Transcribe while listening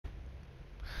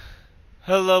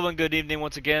Hello and good evening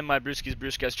once again, my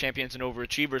Brewskis champions and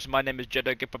overachievers. My name is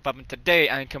Jedi Gipapap, and today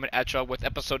I am coming at y'all with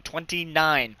episode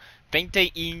 29,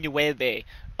 29,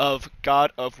 of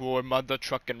God of War, Mother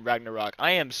Truck, and Ragnarok.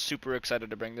 I am super excited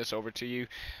to bring this over to you.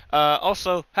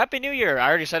 Also, Happy New Year! I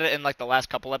already said it in like the last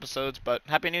couple episodes, but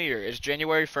Happy New Year! It's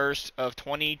January 1st of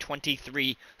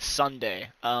 2023, Sunday.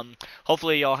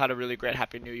 Hopefully y'all had a really great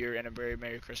Happy New Year and a very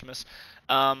Merry Christmas.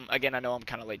 Again, I know I'm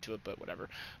kind of late to it, but whatever.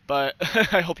 But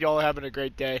I hope y'all are having a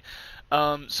great day.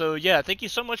 So yeah, thank you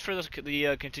so much for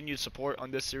the continued support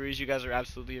on this series. You guys are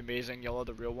absolutely amazing. Y'all are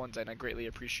the real ones, and I greatly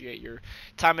appreciate your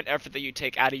time and effort that you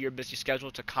take out of your busy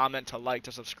schedule to comment, to like,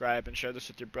 to subscribe, and share this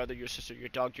with your brother, your sister, your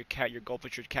dog, your cat, your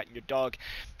goldfish, your cat, and your dog,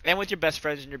 and with your best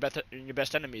friends and your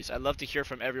best enemies. I love to hear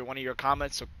from every one of your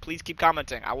comments, so please keep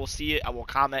commenting. I will see it, I will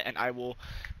comment, and I will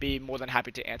be more than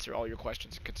happy to answer all your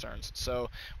questions and concerns. So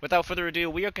without further ado,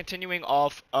 we are continuing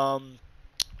off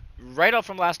right off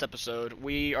from last episode.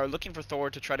 We are looking for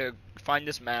Thor to try to find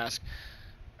this mask,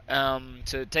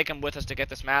 to take him with us to get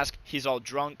this mask. He's all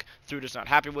drunk. Thrud is not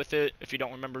happy with it. If you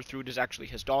don't remember, Thrud is actually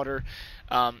his daughter,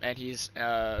 and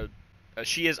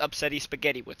she is upsetty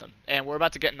spaghetti with him. And we're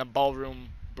about to get in a ballroom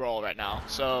brawl right now.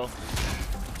 So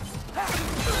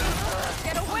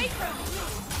get away from me!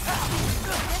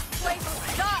 This place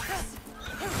sucks!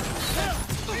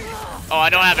 oh, I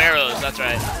don't have arrows. That's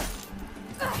right.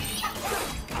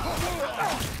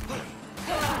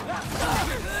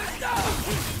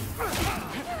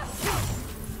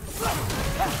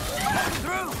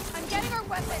 I'm getting our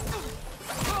weapons.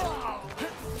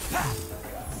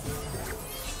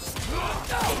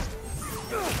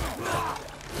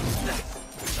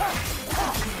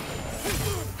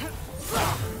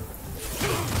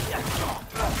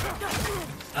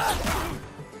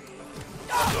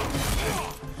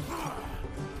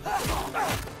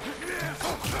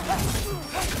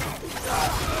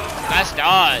 Nice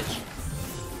dodge.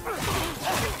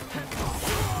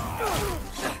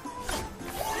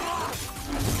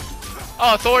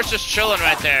 Oh, Thor's just chilling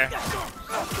right there.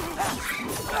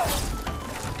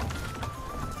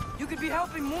 You could be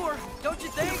helping more, don't you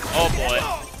think? Oh boy.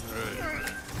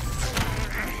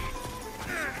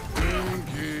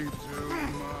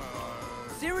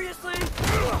 Seriously?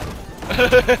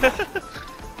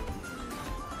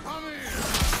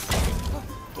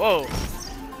 Whoa.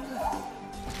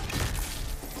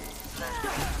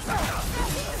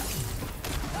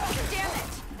 Damn it!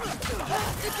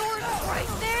 The door's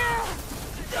right there!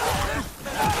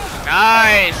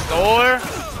 Nice, Thor.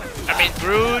 I mean,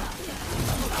 Thrud.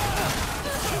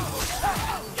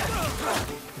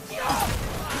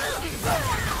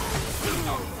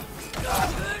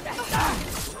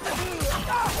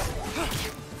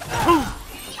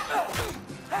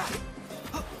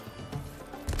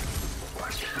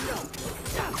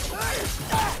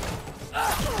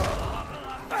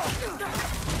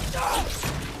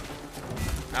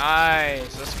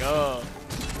 Nice, let's go.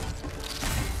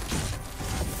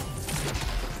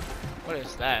 What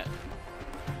is that?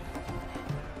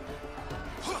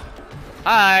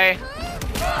 Hi.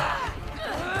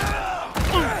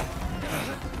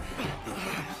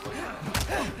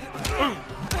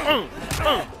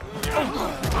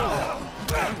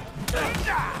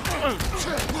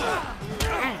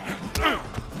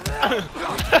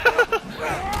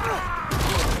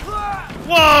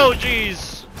 Whoa, jeez.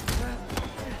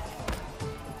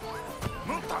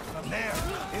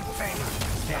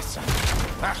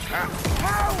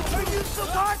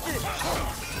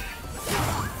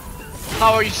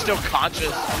 How are you still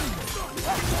conscious?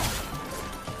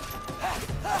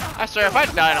 I swear, if I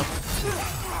died him.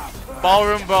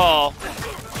 Ballroom ball.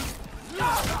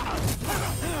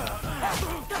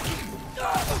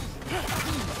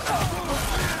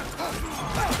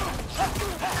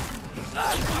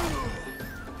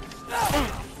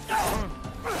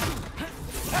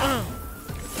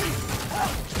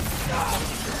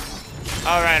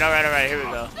 Alright, here we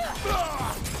go.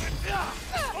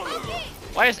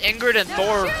 Why is Ingrid and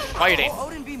Thor fighting? Will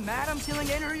Odin be mad I'm killing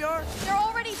Einherjar? They're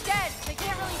already dead. They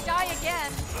can't really die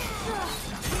again.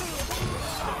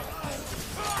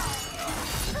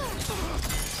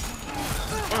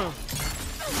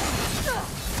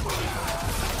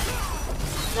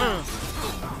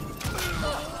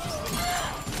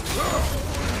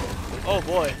 Oh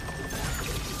boy.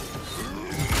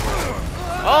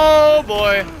 Oh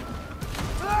boy.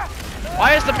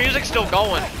 Why is the music still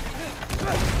going?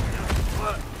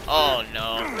 Oh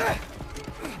no.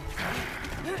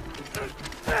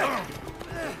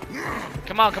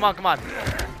 Come on, come on, come on.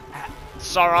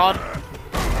 Sauron.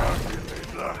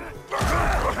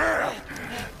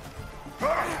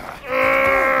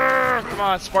 Come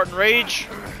on, Spartan Rage.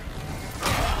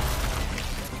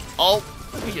 Oh,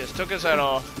 he just took his head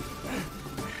off.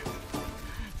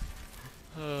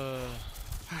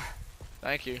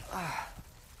 Thank you.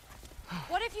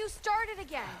 What if you started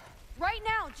again? Right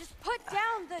now, just put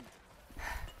down the...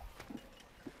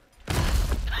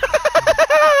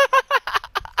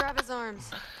 Grab his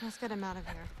arms. Let's get him out of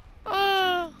here.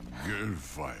 Good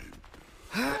fight.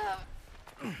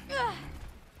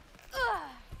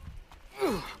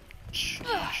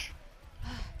 Sheesh.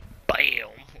 Bam.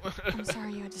 I'm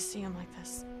sorry you had to see him like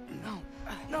this. No,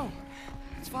 no,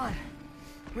 it's fine.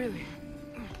 Really.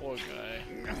 Poor guy.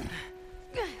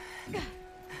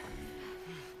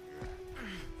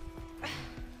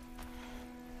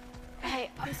 Hey,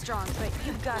 I'm strong, but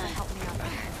you've gotta help me out.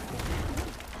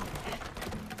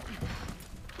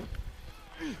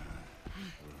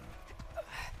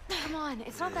 Come on,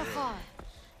 it's not that far.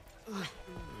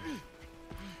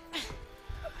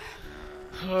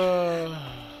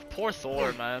 Poor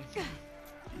Thor, man.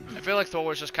 I feel like Thor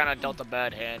was just kind of dealt a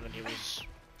bad hand when he was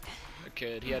a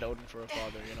kid. He had Odin for a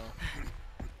father, you know.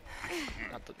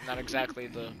 Not exactly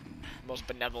the most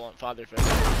benevolent father figure.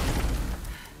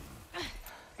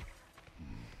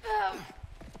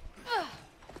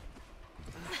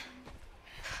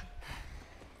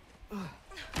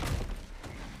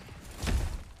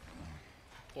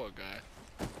 Poor guy.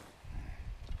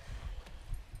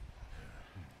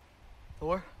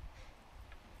 Thor?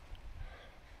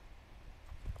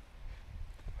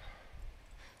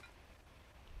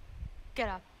 Get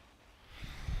up.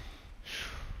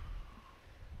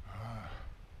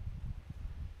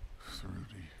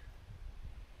 Thrudy.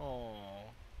 Oh.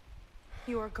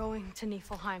 You are going to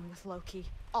Niflheim with Loki.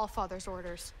 Allfather's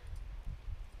orders.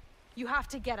 You have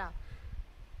to get up.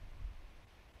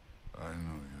 I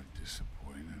know you're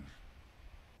disappointed.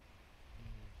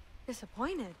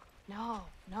 Disappointed? No.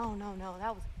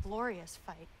 That was a glorious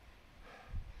fight.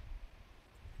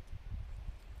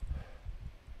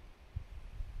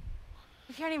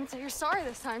 You can't even say you're sorry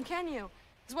this time, can you?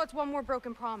 Because what's one more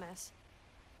broken promise?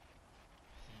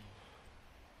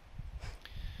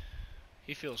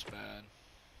 He feels bad.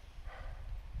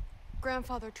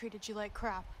 Grandfather treated you like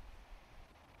crap.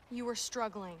 You were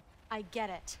struggling. I get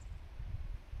it.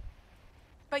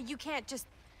 But you can't just...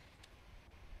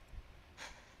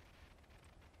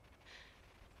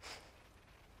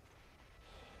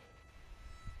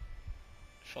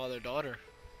 Father-daughter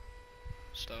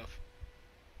stuff.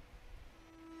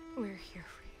 We're here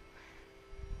for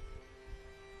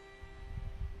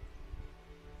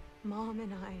you. Mom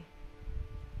and I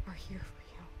are here for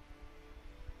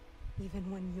you.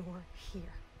 Even when you're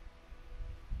here.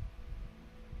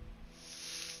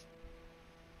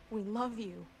 We love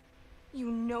you. You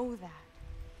know that.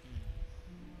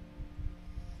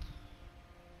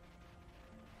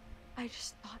 I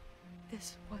just thought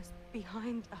this was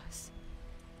behind us.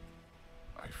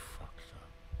 I fucked up.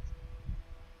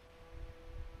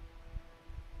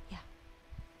 Yeah,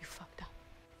 you fucked up.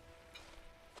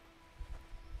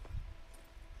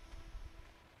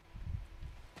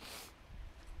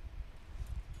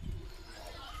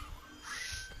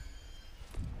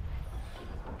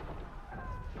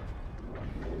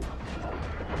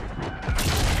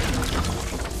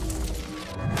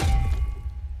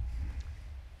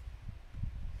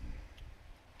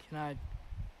 Can I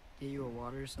get you a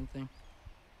water or something?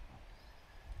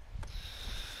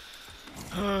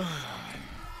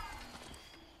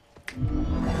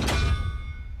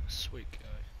 Sweet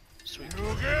guy. Sweet You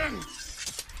guy. again?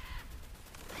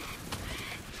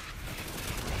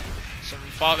 Some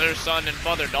father-son and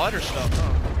father-daughter stuff,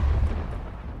 huh?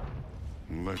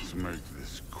 Let's make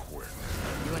this quick.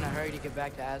 You in a hurry to get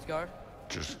back to Asgard?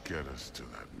 Just get us to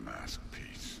that mask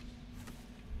piece.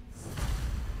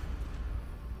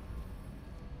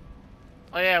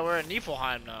 Oh yeah, we're in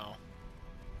Niflheim now.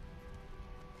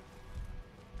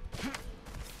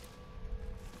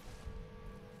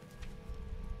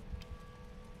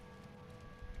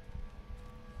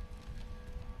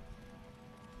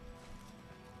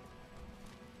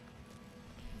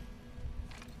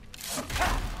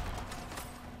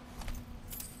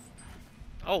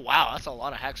 Oh wow, that's a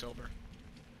lot of hacks over.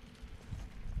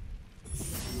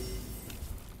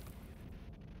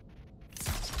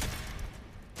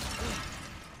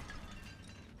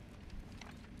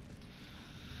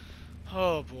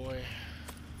 Oh boy.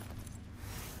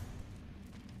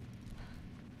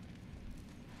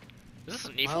 Is this a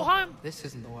Niflheim? Well, this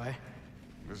isn't the way.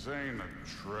 This ain't a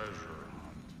treasure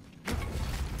hunt.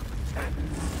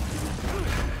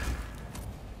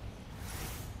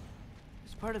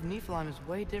 This part of Niflheim is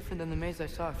way different than the maze I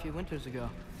saw a few winters ago.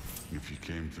 If you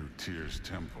came through Tyr's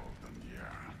temple, then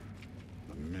yeah.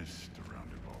 The mist around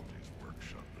Ivaldi's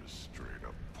workshop is straight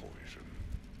up poison.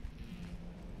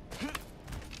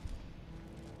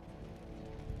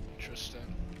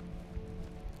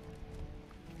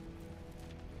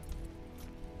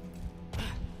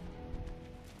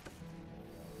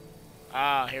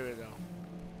 Ah, here we go.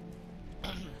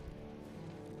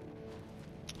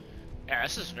 Yeah,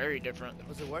 this is very different than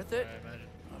Was it worth it? I imagined.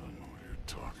 I don't know what you're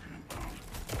talking about.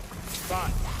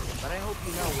 Fine. But I hope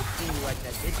you know what seemed you like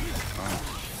that, did you?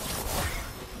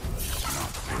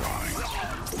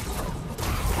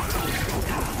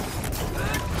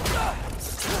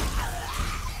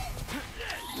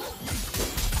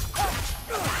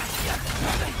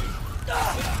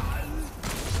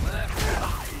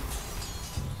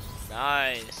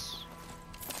 Nice.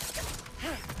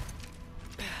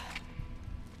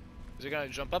 Is it gonna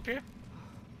jump up here?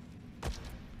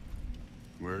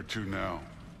 Where to now?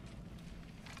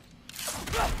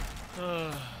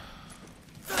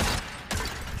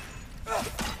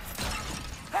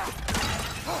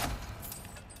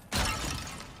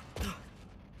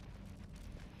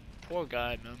 Poor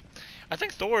guy, man. I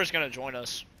think Thor is gonna join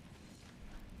us.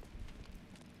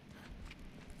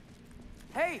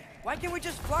 Hey, why can't we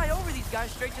just fly over these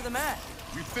guys straight to the mat?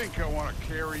 You think I want to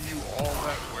carry you all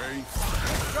that way?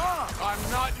 Stop!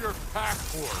 I'm not your pack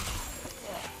horse.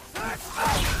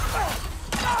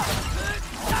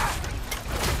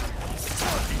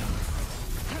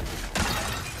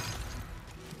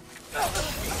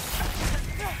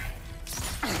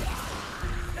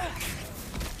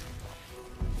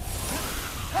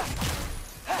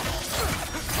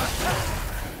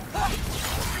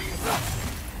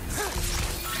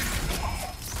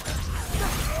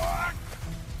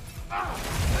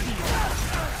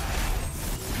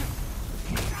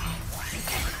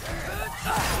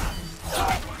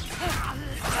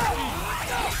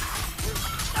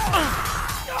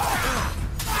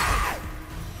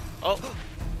 Oh,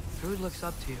 Druid looks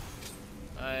up to you.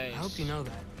 nice. I hope you know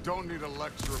that. Don't need a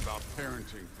lecture about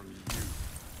parenting from you.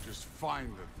 Just find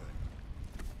the thing.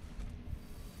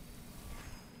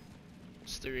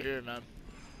 It's through here, man.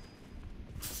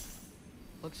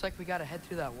 Looks like we gotta head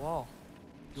through that wall.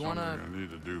 You Something wanna... I need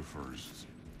to do first.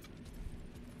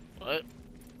 What?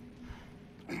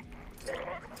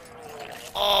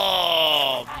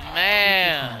 Oh,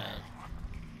 man.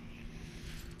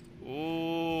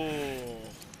 Ooh.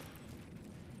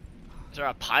 Is there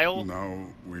a pile? Now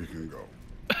we can go.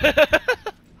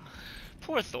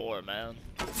 Poor Thor, man.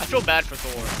 I feel bad for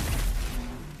Thor.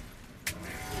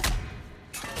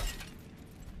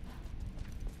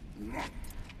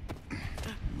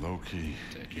 Loki,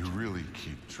 Take you it. really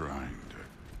keep trying to...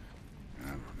 I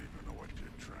don't even know what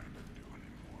you're trying to do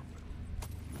anymore, but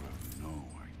you have no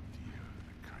idea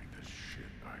the kind of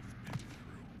shit I've been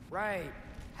through. Right.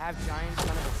 Half giant, son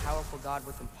of a powerful god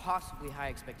with impossibly high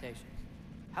expectations.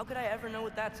 How could I ever know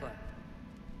what that's like?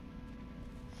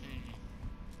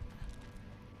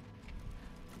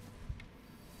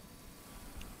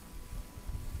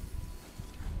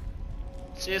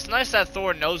 See, it's nice that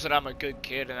Thor knows that I'm a good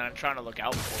kid and I'm trying to look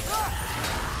out for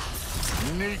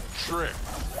him. Neat trick.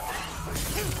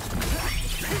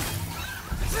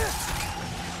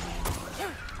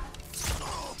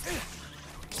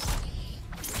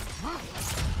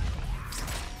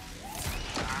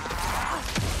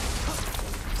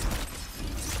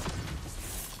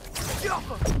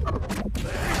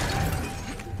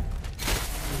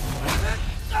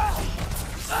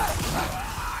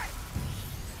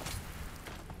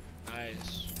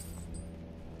 Nice.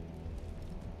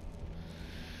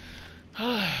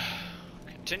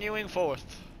 Continuing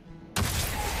forth.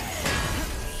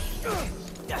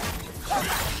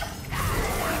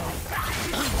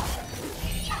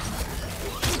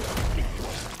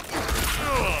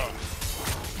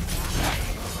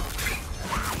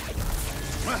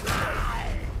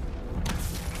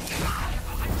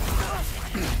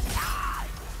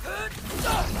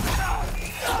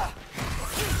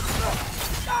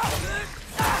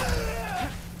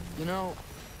 You know,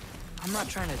 I'm not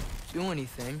trying to do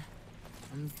anything.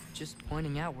 I'm just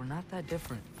pointing out we're not that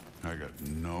different. I got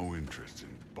no interest in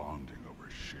bonding over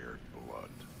shared blood.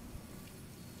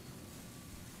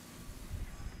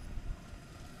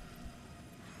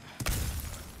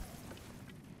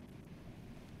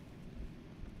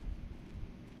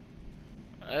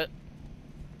 It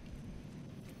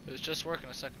was just working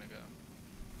a second ago.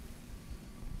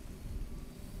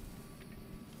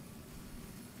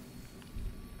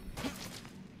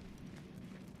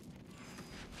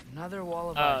 Another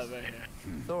wall of ice. Right here.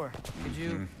 Thor, could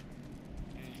you...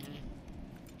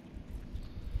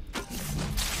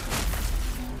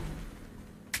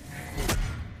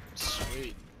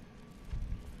 Sweet.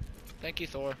 Thank you,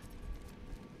 Thor.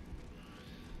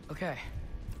 Okay.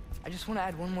 I just want to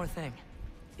add one more thing.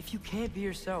 If you can't be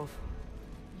yourself,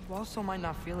 you also might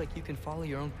not feel like you can follow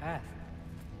your own path.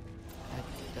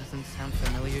 That doesn't sound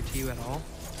familiar to you at all?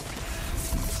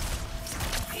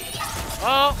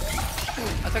 Oh,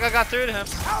 I think I got through to him.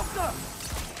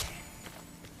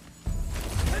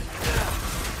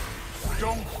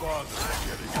 Don't bother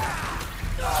getting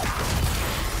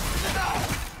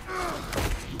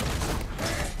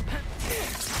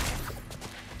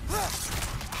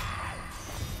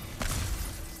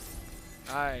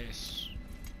Nice.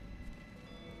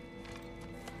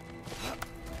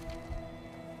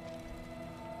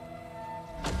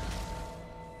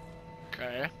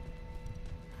 Okay.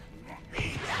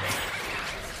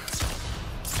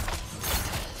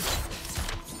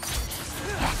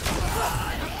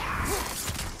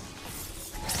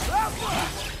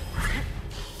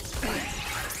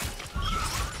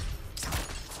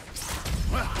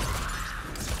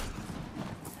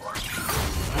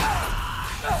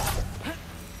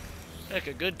 Make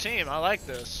a good team. I like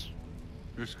this.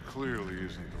 This clearly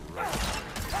isn't the right.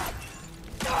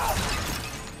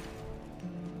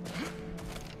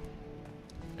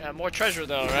 Yeah, more treasure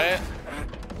though, right?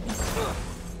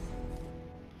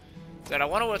 Dude, I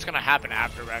wonder what's gonna happen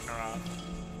after Ragnarok.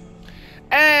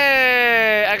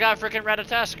 Hey! I got freaking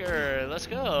Ratatasker. Let's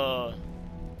go.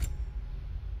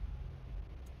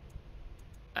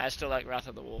 I still like Wrath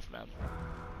of the Wolf, man.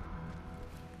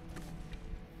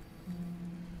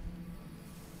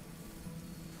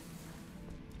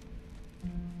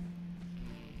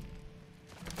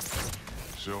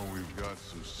 So we've got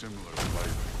some similar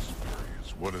life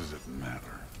experience. What does it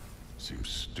matter? Seems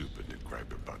stupid to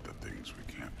gripe about the things we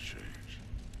can't change.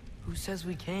 Who says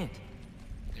we can't?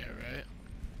 Yeah, right.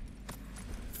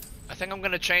 I think I'm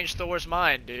gonna change Thor's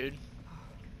mind, dude.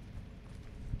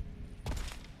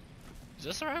 Is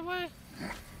this the right way?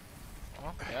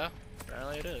 Oh, yeah.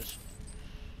 Apparently it is.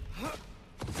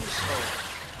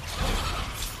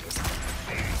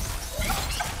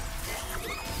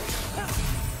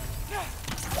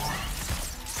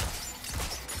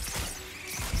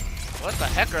 What the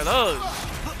heck are those?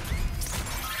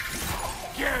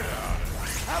 Get out!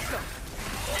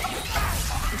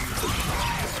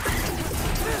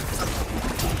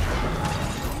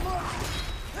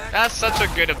 That's such a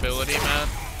good ability, man.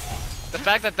 The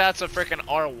fact that that's a freaking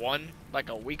R1, like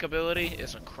a weak ability,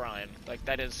 is a crime. Like,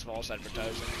 that is false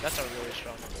advertising. That's a really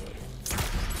strong ability.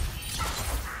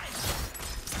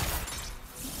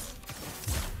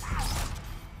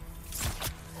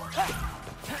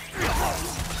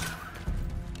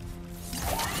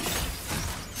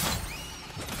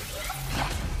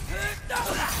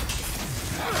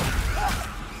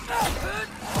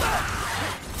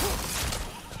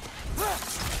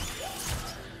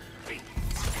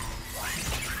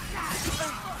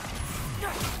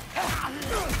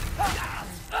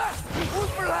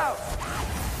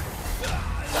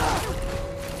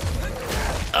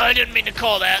 I didn't mean to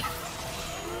call that.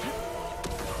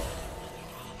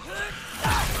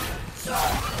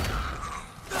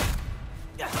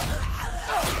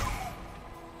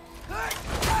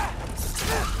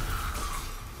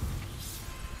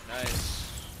 Nice.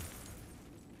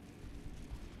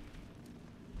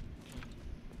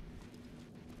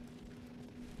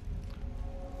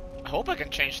 I hope I can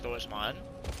change Thor's mind.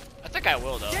 I think I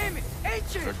will, though. Damn it!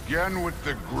 Ancient! Again with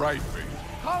the griping.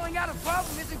 Calling out a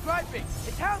problem isn't griping.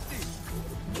 It's healthy.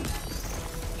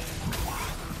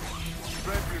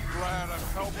 Bet you're glad I'm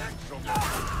helping so much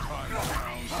this time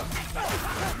around.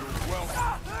 You're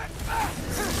welcome.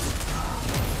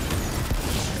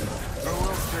 I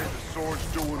will say the sword's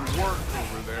doing work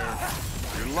over there.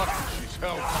 You're lucky she's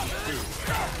helping too.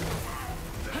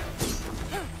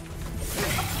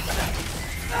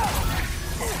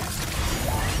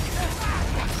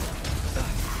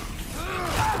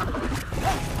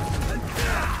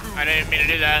 I didn't mean to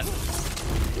do that.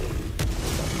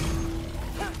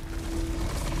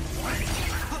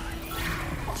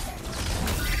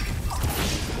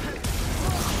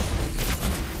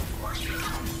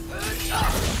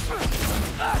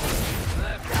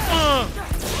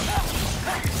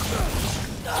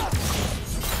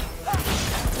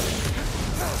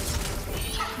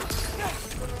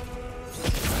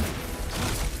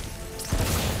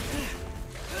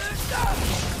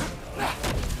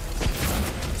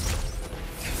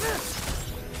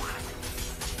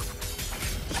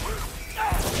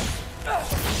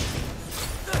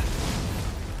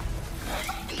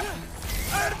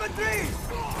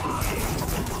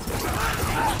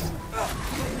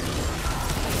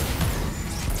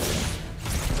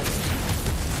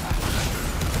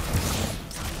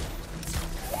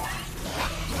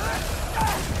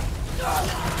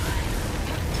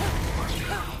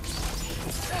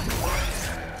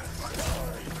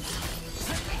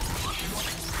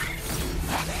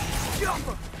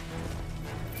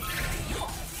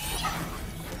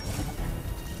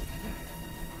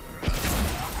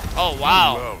 Oh, I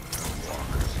wow. love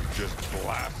Hellwalkers. Just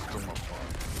blast them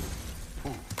apart.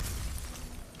 Ooh.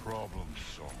 Problem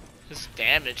solved. This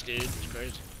damage, dude. It's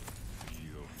crazy.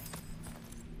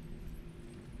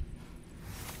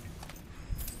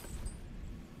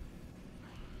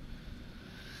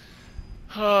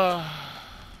 Heal.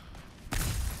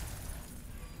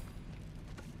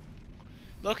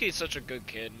 Loki's such a good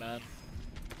kid, man.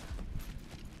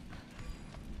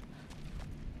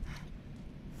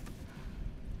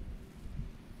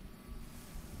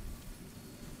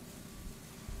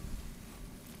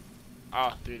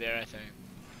 Ah, through there, I think.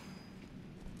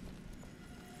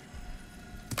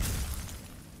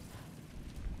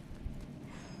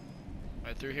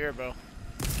 Right through here, bro.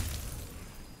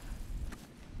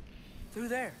 Through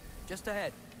there, just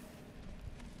ahead.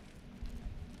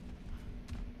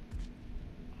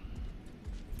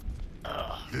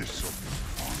 This'll be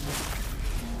fun.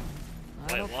 I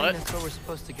Wait, don't what? think that's where we're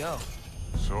supposed to go.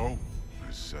 So,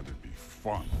 I said it'd be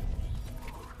fun.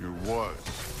 It was.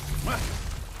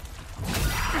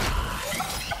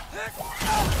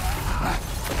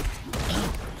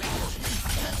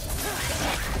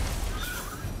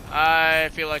 I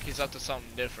feel like he's up to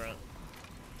something different.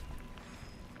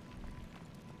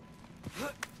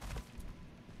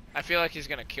 I feel like he's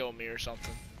gonna kill me or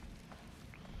something.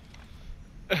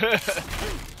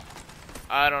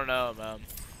 I don't know, man.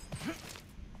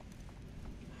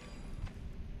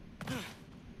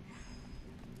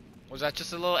 Was that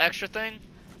just a little extra thing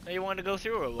that you wanted to go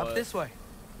through, or what? Up this way.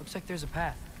 Looks like there's a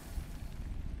path.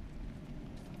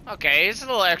 Okay, it's a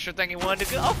little extra thing you wanted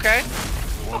to go. Okay.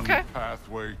 One Okay.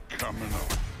 pathway coming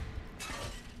up.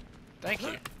 Thank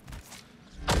you.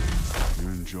 You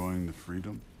enjoying the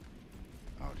freedom?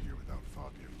 Out here without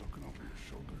Fabio looking over your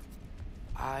shoulder.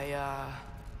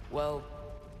 Well,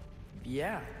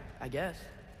 yeah, I guess.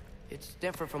 It's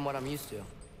different from what I'm used to.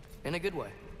 In a good way.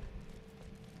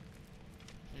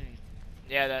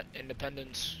 Yeah, that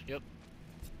independence. Yep.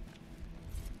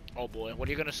 Oh boy, what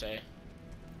are you gonna say?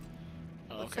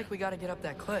 Oh, Looks okay. like we gotta get up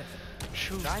that cliff.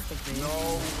 Shoot. I think we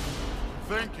No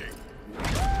thinking.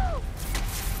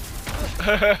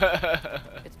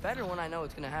 It's better when I know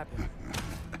it's gonna happen.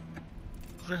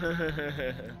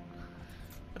 I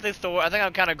think Thor. I think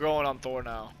I'm kind of growing on Thor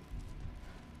now.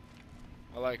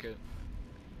 I like it.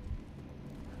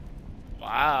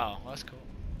 Wow, that's cool.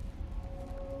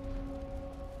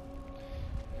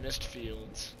 Mist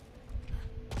fields.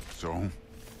 So,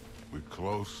 we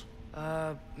close?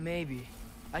 Maybe.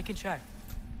 I can check.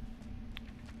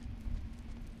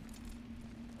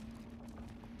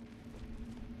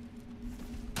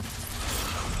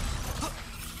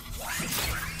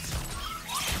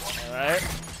 Alright.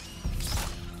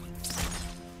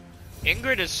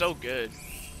 Ingrid is so good.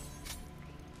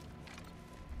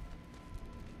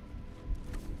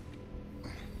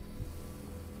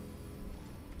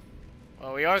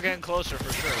 Well, we are getting closer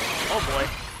for sure. Oh boy.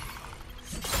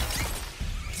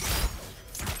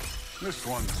 This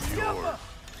one's yours.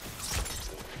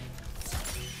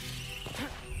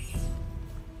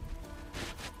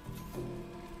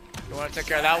 You want to take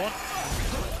care of that one?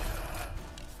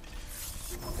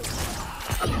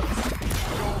 Don't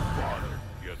bother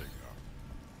getting up.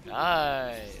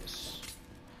 Nice.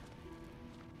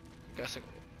 Guessing.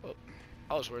 Oh,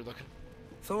 I was weird looking.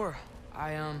 Thor,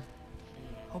 I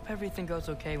hope everything goes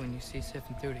okay when you see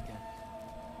sifting through it again.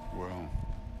 Well,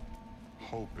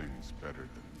 hoping's better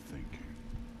than thinking.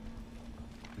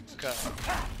 It's Okay.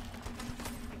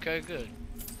 Okay, good.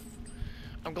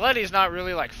 I'm glad he's not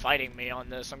really like fighting me on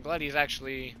this. I'm glad he's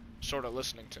actually sort of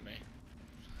listening to me.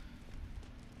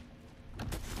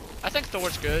 I think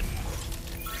Thor's good.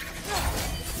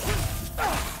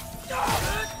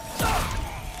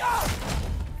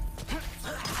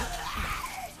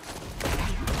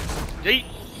 Yeet!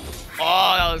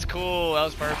 Oh, that was cool. That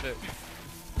was perfect.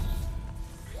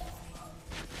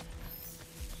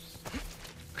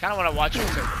 Kind of want to watch him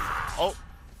too. Oh.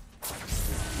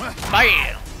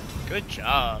 Bam! Good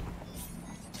job.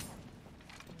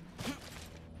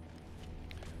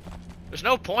 There's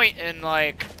no point in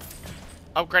like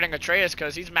upgrading Atreus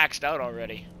because he's maxed out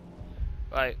already.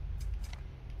 Like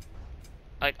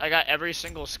I got every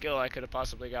single skill I could have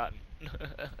possibly gotten.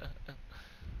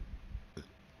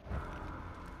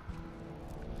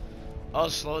 Oh,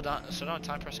 slow down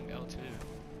time pressing L2.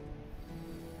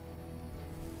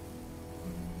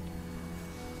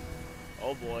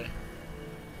 Oh boy.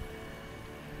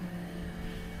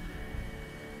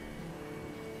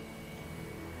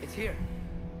 It's here.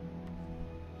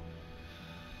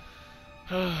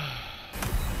 Oh!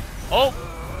 Oh!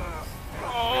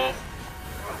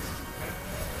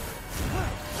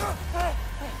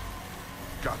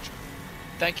 gotcha.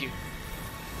 Thank you.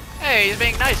 Hey, he's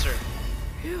being nicer.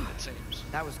 Phew. It seems.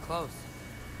 That was close.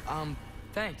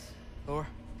 Thanks, Thor.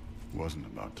 Wasn't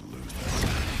about to lose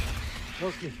that.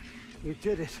 Loki, you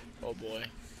did it. Oh boy.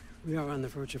 We are on the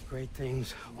verge of great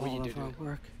things. We All did of our it.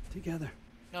 work together.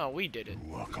 No, we did it.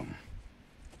 You're welcome.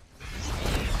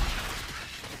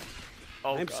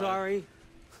 Oh, I'm God. sorry.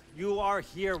 You are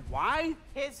here. Why?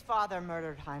 His father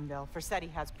murdered Heimdall.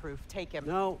 Forseti has proof. Take him.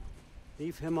 No.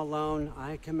 Leave him alone.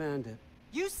 I command it.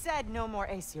 You said no more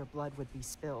Aesir blood would be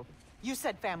spilled. You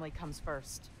said family comes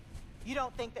first. You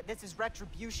don't think that this is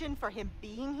retribution for him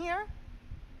being here?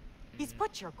 He's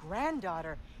put your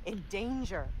granddaughter in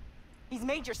danger. He's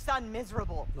made your son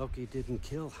miserable. Loki didn't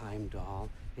kill Heimdall.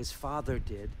 His father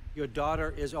did. Your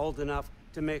daughter is old enough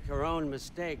to make her own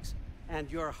mistakes.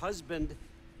 And your husband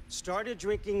started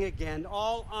drinking again,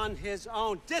 all on his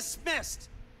own. Dismissed!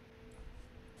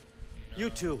 You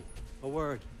two, a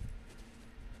word.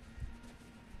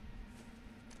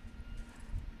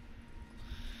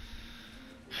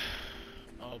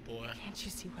 Oh boy. Can't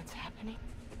you see what's happening?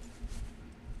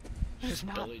 His He's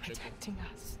not belly jiggling. protecting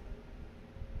us.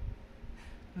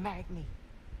 Magni,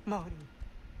 Modi,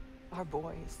 our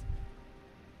boys.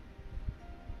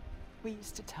 We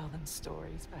used to tell them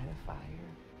stories by the fire.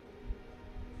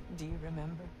 Do you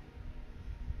remember?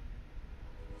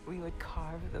 We would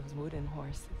carve those wooden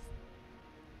horses.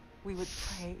 We would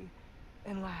pray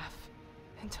and laugh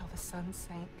until the sun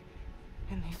sank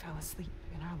and they fell asleep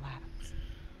in our laps.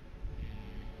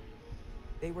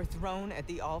 They were thrown at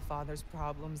the Allfather's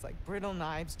problems like brittle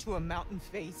knives to a mountain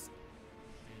face.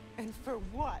 And for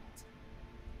what?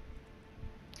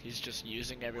 He's just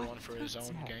using everyone for his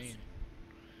own gain.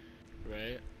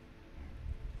 Right?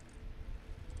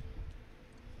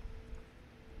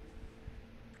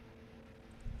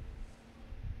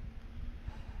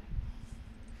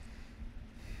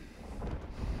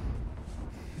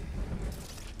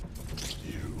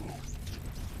 You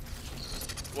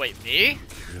Wait, me?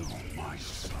 kill my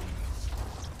sons.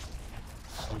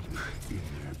 Sleep in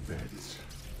their beds.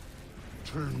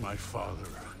 Turn my father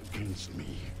against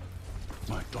me.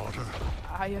 My daughter.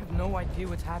 I have no idea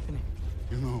what's happening.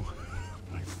 You know,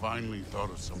 I finally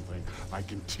thought of something I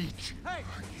can teach you. Hey,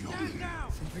 You stand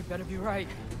down! Sentry better be right.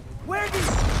 Where you?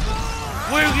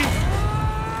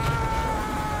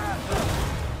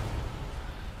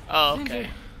 Oh, okay. Sentry.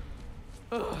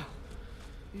 Ugh.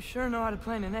 You sure know how to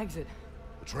plan an exit.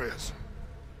 Atreus.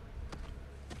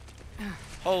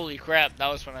 Holy crap, that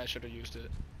was when I should have used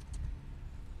it.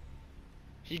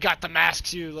 He got the mask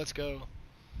too, let's go.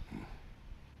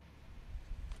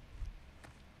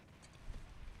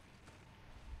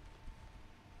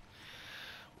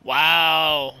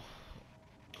 Wow.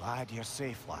 Glad you're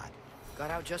safe, lad. Got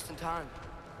out just in time.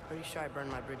 Pretty sure I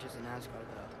burned my bridges in Asgard,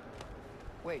 though.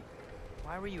 Wait,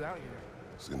 why were you out here?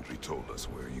 Sindri told us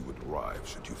where you would arrive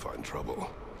should you find trouble.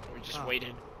 We just Oh.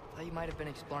 waited. Thought you might have been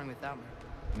exploring without me.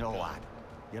 No, lad.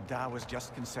 Your dad was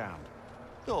just concerned.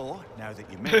 Though, now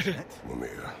that you mention it...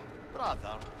 Mimir,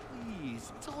 Brother,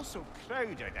 please. It's all so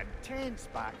crowded and tense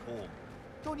back home.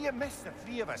 Don't you miss the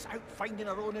three of us out finding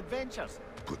our own adventures?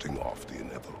 putting off the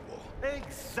inevitable.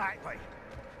 Exactly.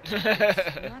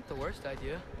 Not the worst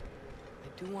idea.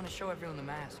 I do want to show everyone the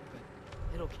mask, but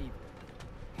it'll keep.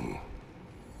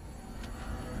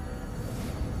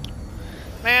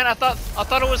 Man, I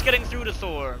thought it was getting through to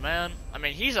Thor, man. I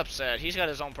mean, he's upset. He's got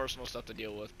his own personal stuff to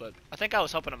deal with, but I think I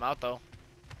was helping him out though.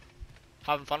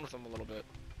 Having fun with him a little bit.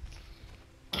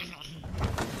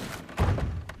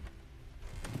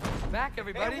 Back,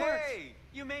 everybody. Hey,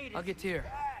 you made it. I'll get to you.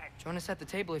 Join us at the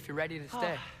table if you're ready to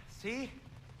stay. See?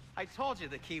 I told you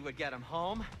the key would get him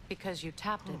home. Because you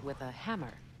tapped it with a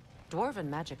hammer. Dwarven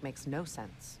magic makes no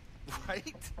sense.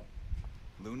 Right?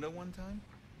 Luna one time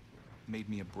made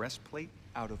me a breastplate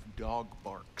out of dog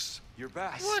barks. You're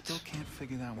back. What? Still can't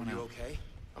figure that one You out. okay?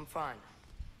 I'm fine.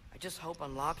 I just hope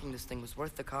unlocking this thing was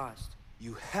worth the cost.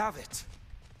 You have it.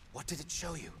 What did it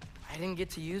show you? I didn't get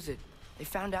to use it. They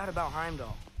found out about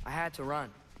Heimdall. I had to run.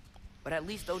 But at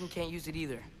least Odin can't use it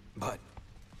either. But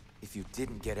if you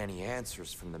didn't get any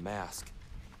answers from the mask,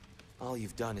 all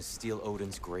you've done is steal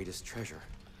Odin's greatest treasure.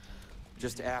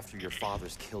 Just after your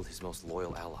father's killed his most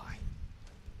loyal ally.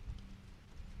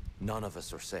 None of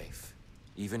us are safe.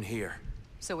 Even here.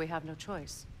 So we have no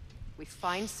choice. We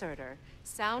find Surtur,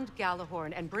 sound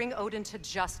Galahorn, and bring Odin to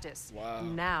justice. Wow.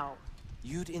 Now.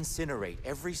 You'd incinerate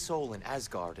every soul in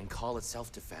Asgard and call it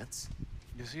self-defense?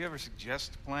 Does he ever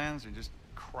suggest plans or just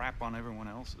crap on everyone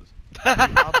else's?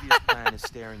 The obvious plan is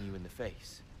staring you in the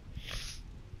face.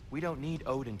 We don't need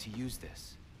Odin to use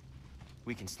this.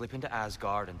 We can slip into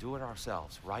Asgard and do it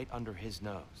ourselves, right under his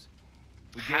nose.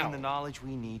 We How? gain the knowledge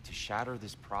we need to shatter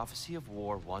this prophecy of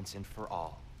war once and for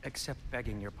all. Except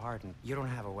begging your pardon, you don't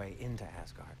have a way into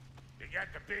Asgard. They got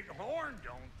the big horn,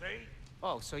 don't they?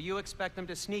 Oh, so you expect them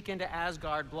to sneak into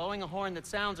Asgard blowing a horn that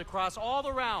sounds across all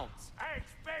the realms? I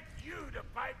expect you to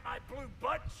bite my blue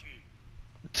butt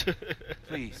cheek.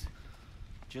 Please,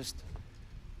 just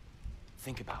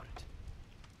think about it.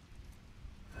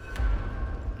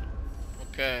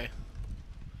 Okay.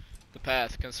 The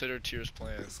path. Consider Tyr's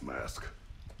plan. This mask.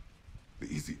 The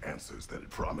easy answers that it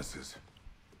promises.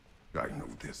 I know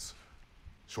this.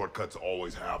 Shortcuts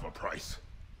always have a price.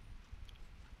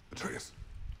 Atreus,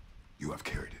 you have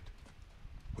carried it.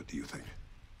 What do you think?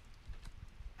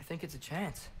 I think it's a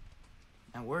chance.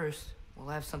 At worst, we'll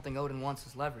have something Odin wants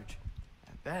as leverage.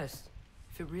 At best,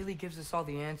 if it really gives us all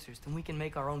the answers, then we can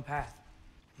make our own path.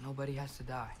 Nobody has to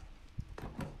die.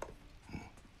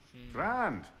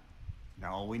 Grand.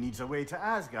 Now all we need's a way to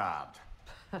Asgard.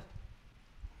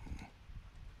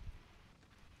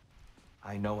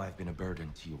 I know I've been a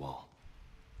burden to you all.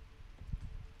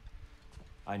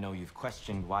 I know you've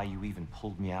questioned why you even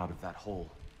pulled me out of that hole.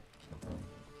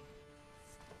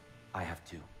 I have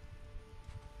too.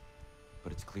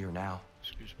 But it's clear now.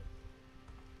 Excuse me.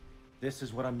 This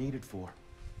is what I'm needed for.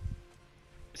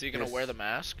 Is he gonna wear the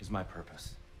mask? Is my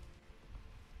purpose.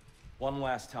 One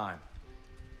last time,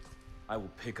 I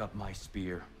will pick up my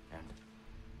spear and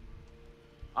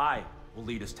I will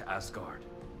lead us to Asgard.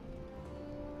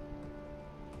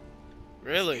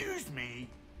 Really? Excuse me,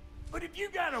 but if you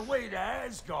got a way to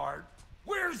Asgard,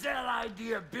 where's that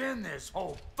idea been this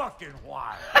whole fucking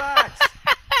while?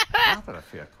 Not a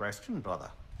fair question, brother.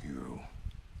 You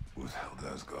withheld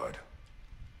Asgard.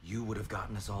 You would have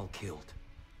gotten us all killed.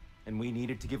 And we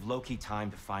needed to give Loki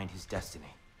time to find his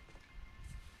destiny.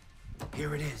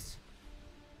 Here it is.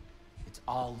 It's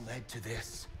all led to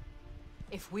this.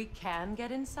 If we can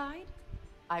get inside,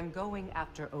 I'm going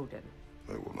after Odin.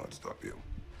 I will not stop you.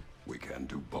 We can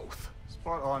do both.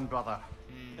 Spot on, brother.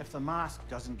 If the mask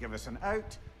doesn't give us an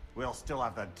out, we'll still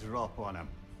have the drop on him.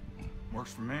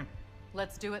 Works for me.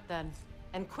 Let's do it then.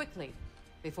 And quickly,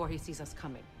 before he sees us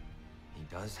coming. He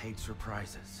does hate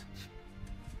surprises.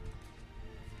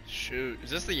 Shoot. Is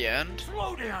this the end?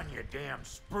 Slow down, you damn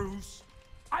spruce.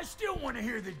 I still want to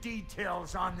hear the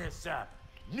details on this,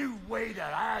 new way to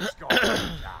Asgard.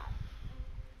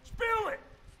 Spill it!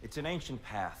 It's an ancient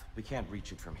path. We can't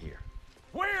reach it from here.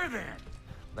 Where then?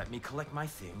 Let me collect my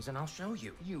things and I'll show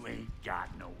you. You ain't got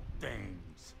no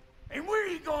things. And where are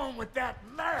you going with that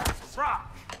mask,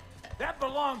 Rock? That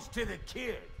belongs to the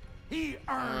kid. He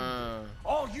earned it.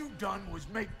 All you done was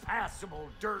make passable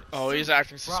dirt. Oh, he's soup.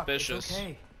 acting Brock, it's suspicious.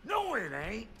 okay. No, it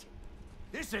ain't.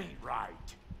 This ain't right.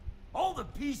 All the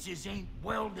pieces ain't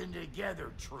welding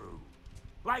together true.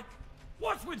 Like,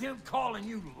 what's with him calling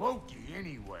you Loki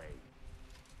anyway?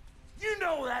 You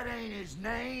know that ain't his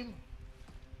name.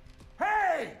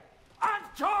 Hey! I'm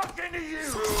talking to you!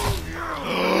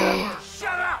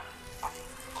 Shut up!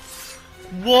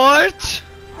 What?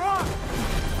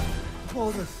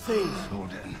 All the things.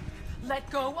 Odin. Let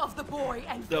go of the boy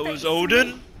and That was face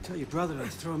Odin? me. Tell your brother to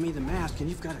throw me the mask and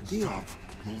you've got a deal. Stop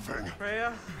moving.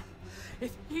 Freya?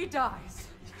 If he dies,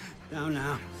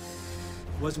 Now.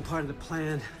 Wasn't part of the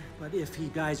plan, but if he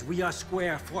dies, we are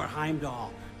square for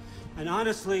Heimdall. And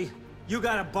honestly, you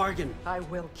got a bargain. I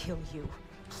will kill you.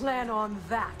 Plan on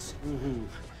that.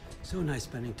 So nice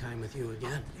spending time with you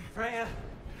again. Freya,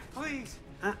 please.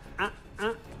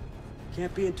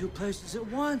 Can't be in two places at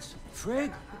once,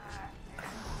 Frig.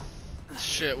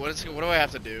 Shit, what do I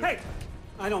have to do? Hey!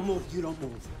 I don't move, you don't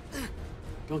move.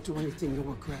 Don't do anything you'll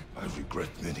regret. I regret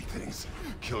many things.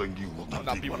 Killing you will not,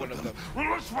 Not be one of them.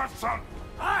 son.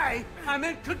 I am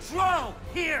in control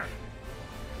here.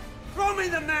 Throw me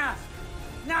the mask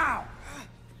now.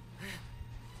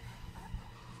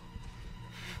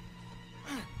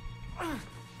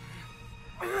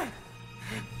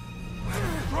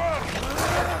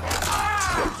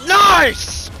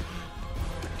 Nice!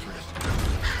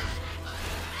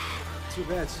 Too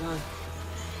bad, son.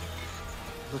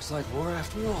 Looks like war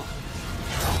after all.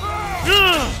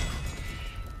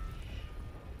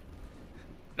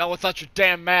 Not without your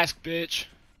damn mask, bitch.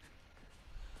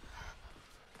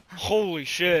 Holy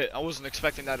shit, I wasn't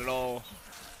expecting that at all.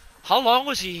 How long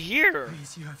was he here?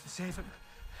 Please, you have to save him.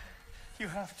 You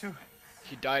have to.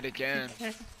 He died again.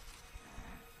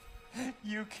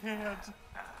 You can't.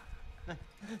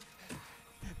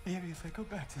 Maybe if I go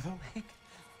back to the lake.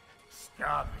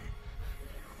 Stop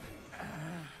it.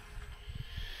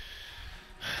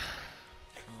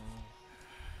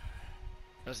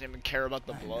 Doesn't even care about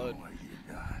the blood. I know what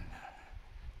you done.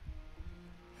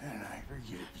 And I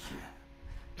forgive you.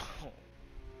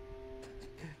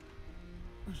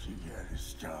 He got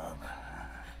his job.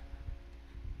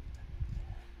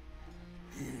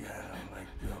 He gotta let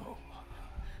go.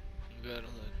 You gotta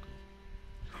let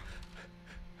go.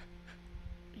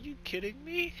 Are you kidding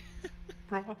me?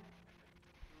 Bro.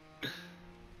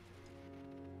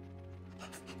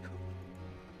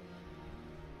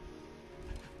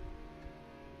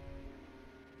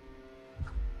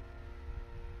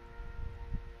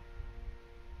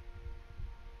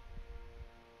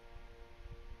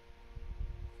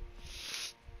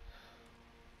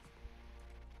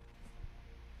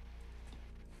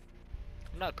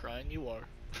 I'm not crying, you are.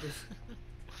 This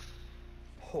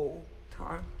whole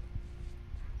time?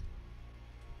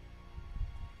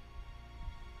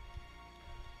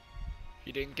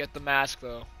 You didn't get the mask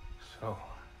though. So,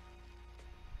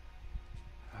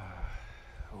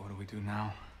 what do we do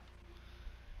now?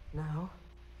 Now?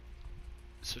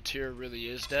 So Tyr really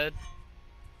is dead?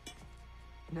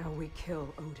 Now we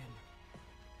kill Odin.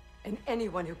 And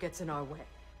anyone who gets in our way.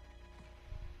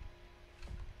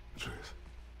 Atreus,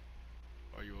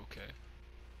 Are you okay?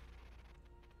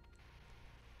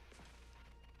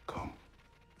 come.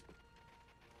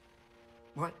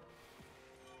 What?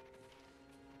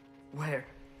 Where?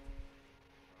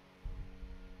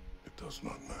 It does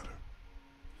not matter.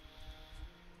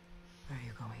 Where are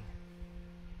you going?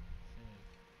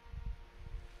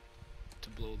 To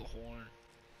blow the horn.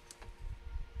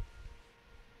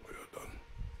 We are done.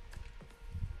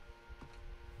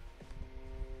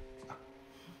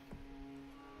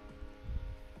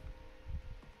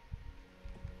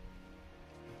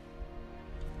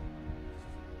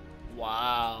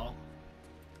 Wow.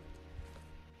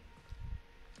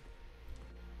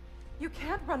 You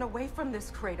can't run away from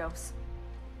this, Kratos.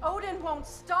 Odin won't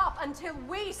stop until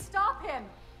we stop him.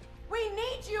 We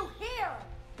need you here.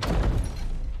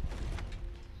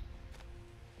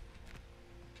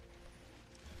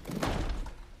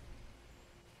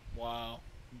 Wow.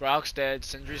 Brock's dead,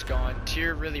 Sindri's gone,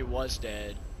 Tyr really was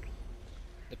dead.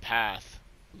 The path.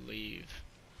 Leave.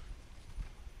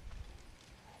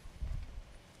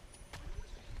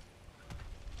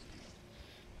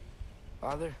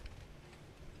 Father,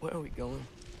 where are we going?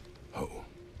 Oh.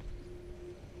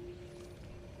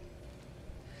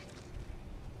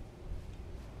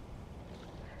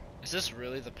 Is this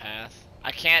really the path?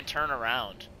 I can't turn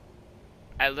around.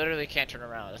 I literally can't turn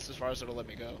around. That's as far as it'll let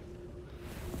me go.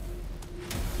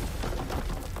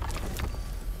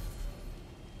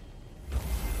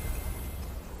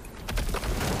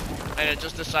 And it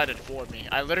just decided for me.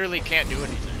 I literally can't do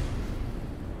anything.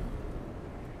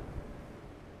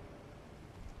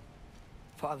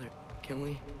 Father, can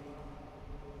we?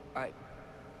 I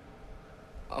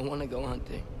want to go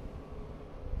hunting.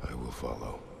 I will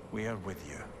follow. We are with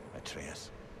you, Atreus.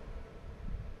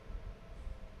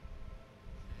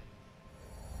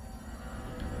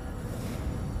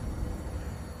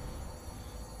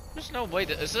 There's no way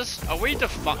that is this. Are we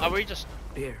just?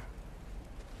 Deer,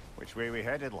 Which way we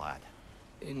headed, lad?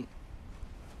 in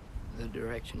the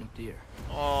direction of deer.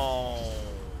 Oh.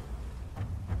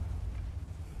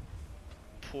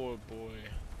 Poor boy.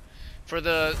 For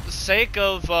the sake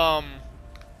of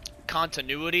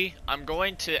continuity, I'm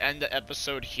going to end the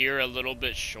episode here a little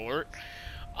bit short.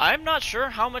 I'm not sure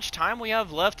how much time we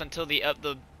have left until the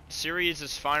series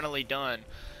is finally done,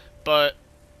 but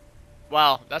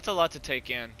wow, that's a lot to take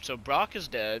in. So Brock is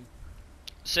dead.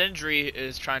 Sindri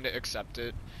is trying to accept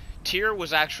it. Tyr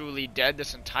was actually dead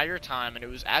this entire time, and it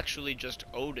was actually just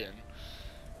Odin.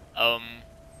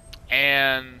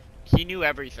 And he knew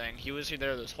everything. He was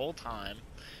there this whole time.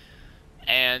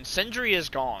 And Sindri is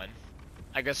gone,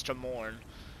 I guess, to mourn.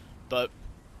 But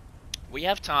we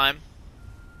have time.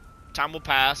 Time will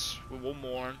pass. We will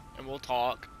mourn, and we'll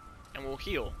talk, and we'll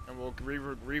heal, and we'll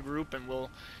regroup, and we'll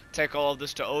take all of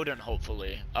this to Odin,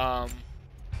 hopefully.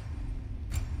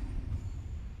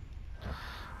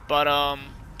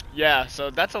 Yeah,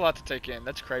 so that's a lot to take in.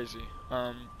 That's crazy.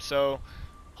 So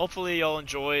hopefully y'all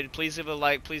enjoyed. Please leave a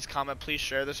like, please comment, please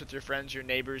share this with your friends, your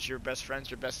neighbors, your best friends,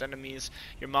 your best enemies,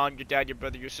 your mom, your dad, your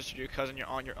brother, your sister, your cousin, your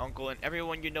aunt, your uncle, and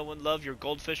everyone you know and love, your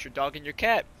goldfish, your dog, and your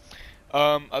cat.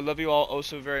 I love you all oh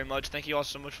so very much. Thank you all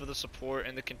so much for the support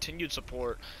and the continued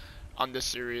support on this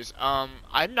series.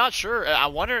 I'm not sure. I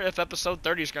wonder if episode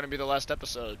 30 is going to be the last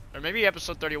episode, or maybe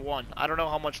episode 31. I don't know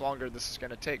how much longer this is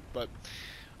going to take, but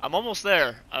I'm almost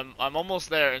there. I'm almost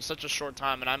there in such a short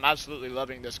time, and I'm absolutely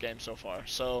loving this game so far.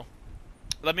 So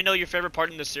let me know your favorite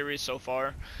part in the series so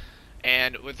far,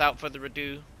 and without further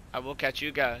ado, I will catch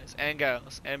you guys and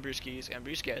gals and brewskis and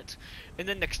brewskets in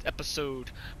the next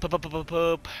episode.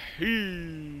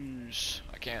 Peace.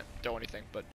 I can't do anything, but